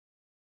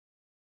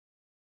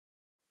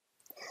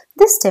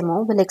This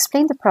demo will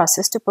explain the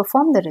process to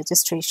perform the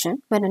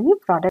registration when a new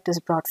product is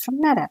brought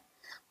from NetApp.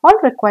 All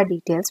required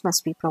details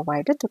must be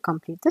provided to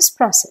complete this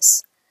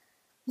process.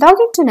 Log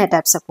into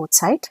NetApp Support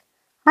Site.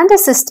 Under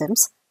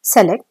Systems,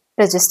 select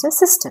Register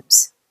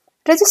Systems.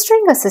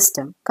 Registering a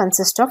system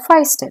consists of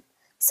 5 steps.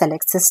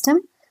 Select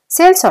System,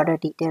 Sales Order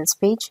Details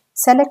page,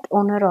 select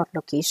Owner or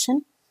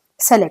Location,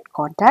 select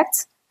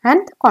Contacts,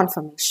 and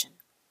Confirmation.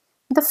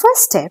 The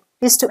first step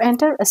is to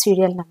enter a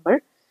serial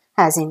number.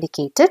 As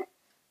indicated,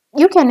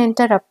 you can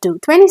enter up to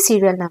 20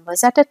 serial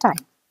numbers at a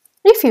time.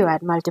 If you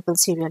add multiple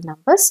serial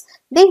numbers,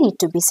 they need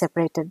to be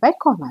separated by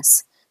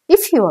commas.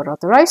 If you are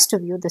authorized to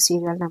view the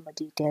serial number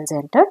details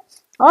entered,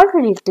 all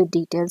related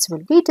details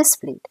will be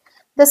displayed.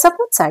 The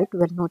support site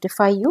will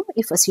notify you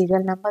if a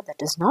serial number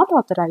that is not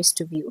authorized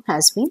to view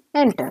has been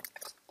entered.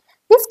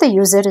 If the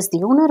user is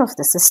the owner of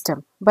the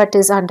system but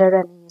is under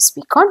an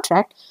ESP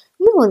contract,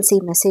 you will see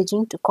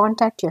messaging to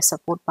contact your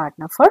support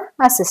partner for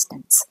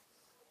assistance.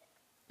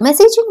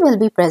 Messaging will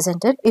be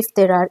presented if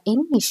there are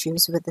any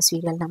issues with the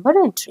serial number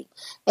entry.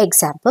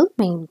 Example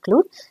may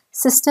include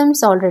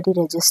systems already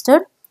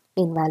registered,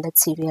 invalid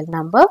serial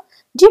number,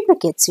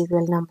 duplicate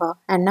serial number,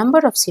 and number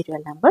of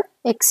serial number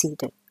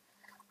exceeded.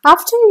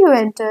 After you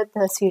enter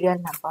the serial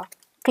number,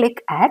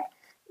 click Add.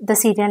 The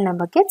serial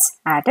number gets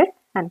added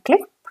and click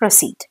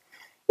Proceed.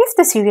 If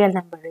the serial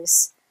number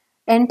is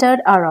entered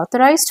are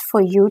authorized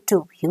for you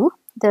to view,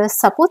 the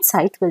support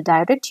site will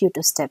direct you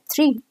to step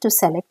 3 to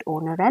select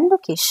owner and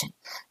location.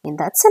 In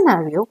that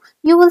scenario,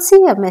 you will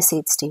see a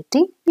message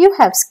stating you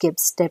have skipped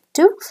step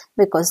 2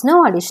 because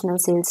no additional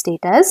sales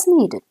data is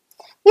needed.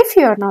 If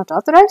you are not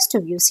authorized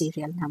to view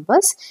serial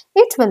numbers,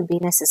 it will be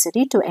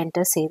necessary to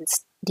enter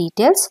sales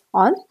details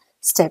on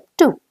step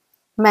 2.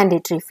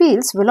 Mandatory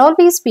fields will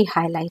always be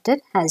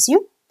highlighted as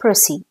you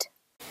proceed.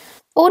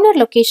 Owner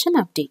Location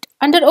Update.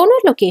 Under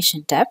Owner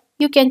Location tab,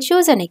 you can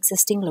choose an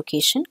existing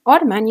location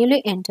or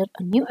manually enter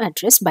a new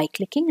address by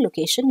clicking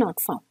Location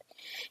Not Found.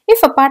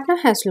 If a partner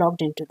has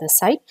logged into the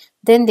site,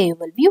 then they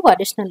will view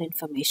additional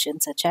information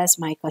such as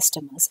My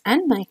Customers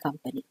and My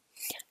Company.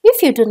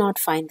 If you do not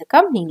find the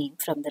company name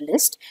from the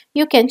list,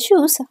 you can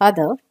choose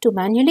Other to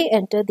manually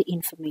enter the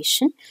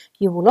information.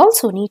 You will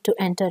also need to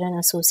enter an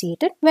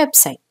associated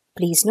website.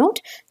 Please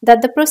note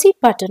that the Proceed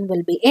button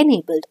will be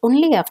enabled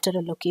only after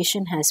a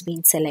location has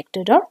been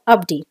selected or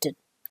updated.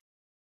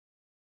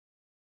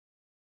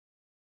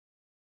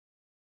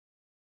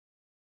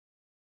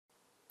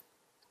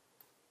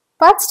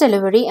 Parts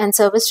Delivery and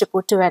Service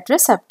Report to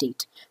Address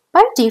Update.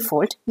 By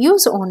default,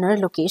 Use Owner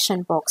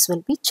Location box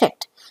will be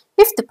checked.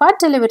 If the part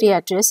delivery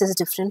address is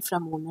different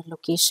from owner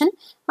location,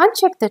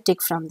 uncheck the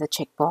tick from the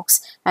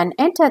checkbox and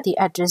enter the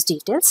address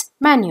details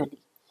manually.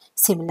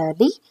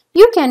 Similarly,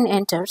 you can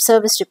enter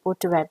Service Report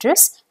to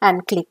Address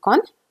and click on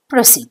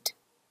Proceed.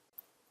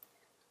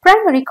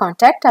 Primary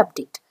Contact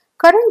Update.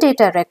 Current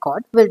data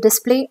record will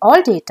display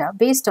all data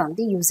based on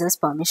the user's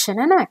permission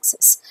and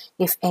access.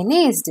 If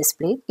NA is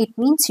displayed, it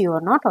means you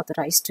are not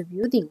authorized to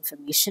view the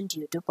information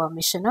due to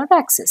permission or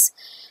access.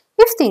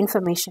 If the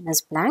information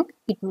is blank,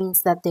 it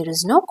means that there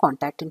is no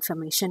contact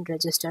information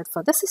registered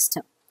for the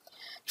system.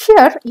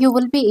 Here, you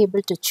will be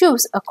able to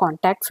choose a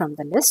contact from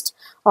the list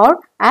or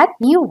add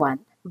new one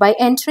by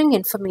entering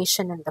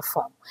information in the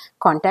form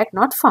Contact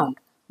Not Found.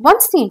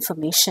 Once the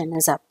information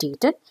is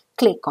updated,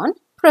 click on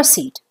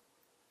Proceed.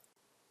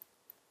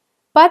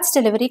 Parts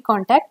Delivery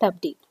Contact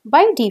Update.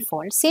 By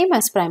default, same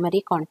as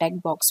primary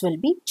contact box will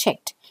be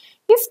checked.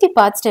 If the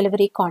parts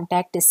delivery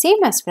contact is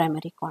same as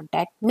primary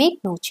contact, make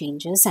no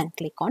changes and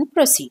click on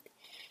Proceed.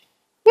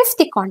 If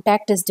the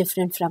contact is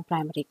different from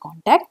primary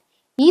contact,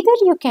 either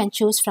you can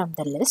choose from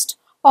the list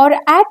or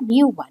add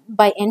new one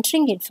by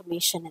entering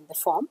information in the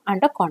form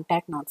under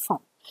Contact Not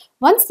Found.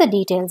 Once the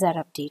details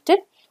are updated,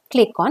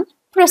 click on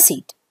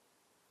Proceed.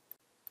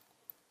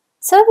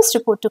 Service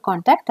Report to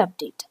Contact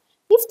Update.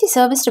 If the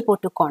service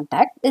report to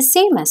contact is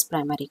same as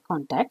primary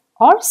contact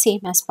or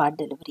same as part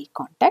delivery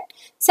contact,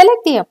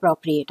 select the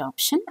appropriate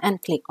option and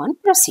click on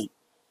Proceed.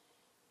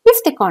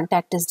 If the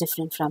contact is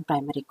different from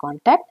primary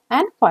contact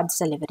and parts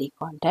delivery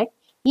contact,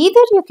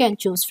 either you can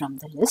choose from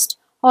the list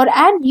or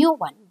add new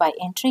one by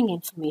entering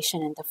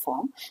information in the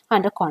form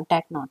under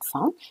Contact Not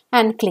Found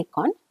and click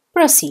on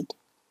Proceed.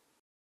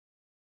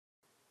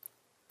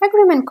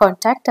 Agreement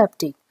Contact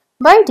Update.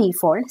 By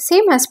default,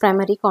 same as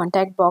primary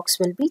contact box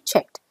will be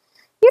checked.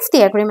 If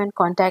the agreement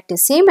contact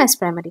is same as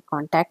primary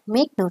contact,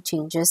 make no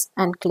changes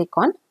and click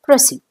on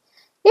Proceed.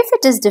 If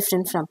it is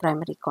different from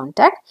primary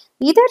contact,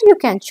 either you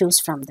can choose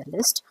from the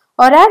list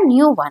or add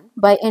new one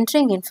by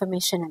entering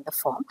information in the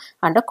form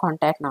under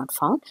Contact Not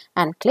Found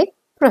and click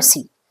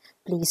Proceed.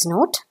 Please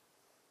note,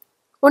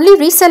 only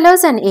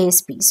resellers and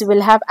ASPs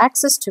will have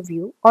access to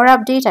view or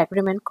update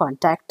agreement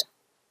contact.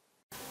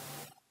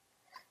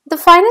 The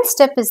final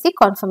step is the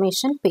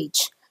confirmation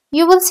page.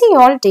 You will see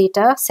all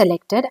data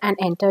selected and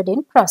entered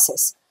in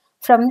process.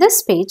 From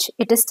this page,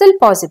 it is still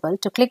possible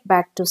to click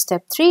back to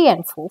step 3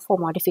 and 4 for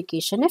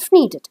modification if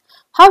needed.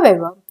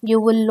 However, you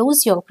will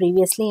lose your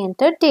previously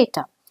entered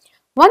data.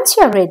 Once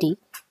you are ready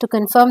to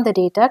confirm the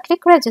data,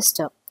 click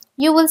Register.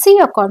 You will see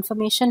a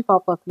confirmation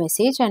pop-up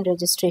message and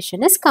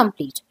registration is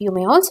complete. You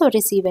may also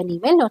receive an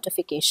email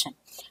notification.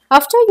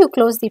 After you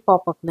close the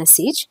pop-up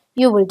message,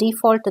 you will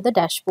default to the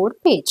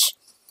dashboard page.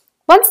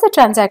 Once the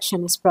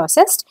transaction is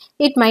processed,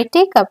 it might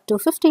take up to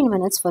 15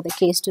 minutes for the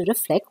case to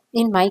reflect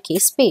in My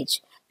Case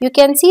page. You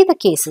can see the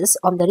cases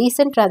on the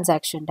recent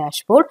transaction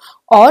dashboard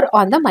or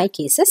on the My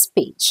Cases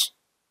page.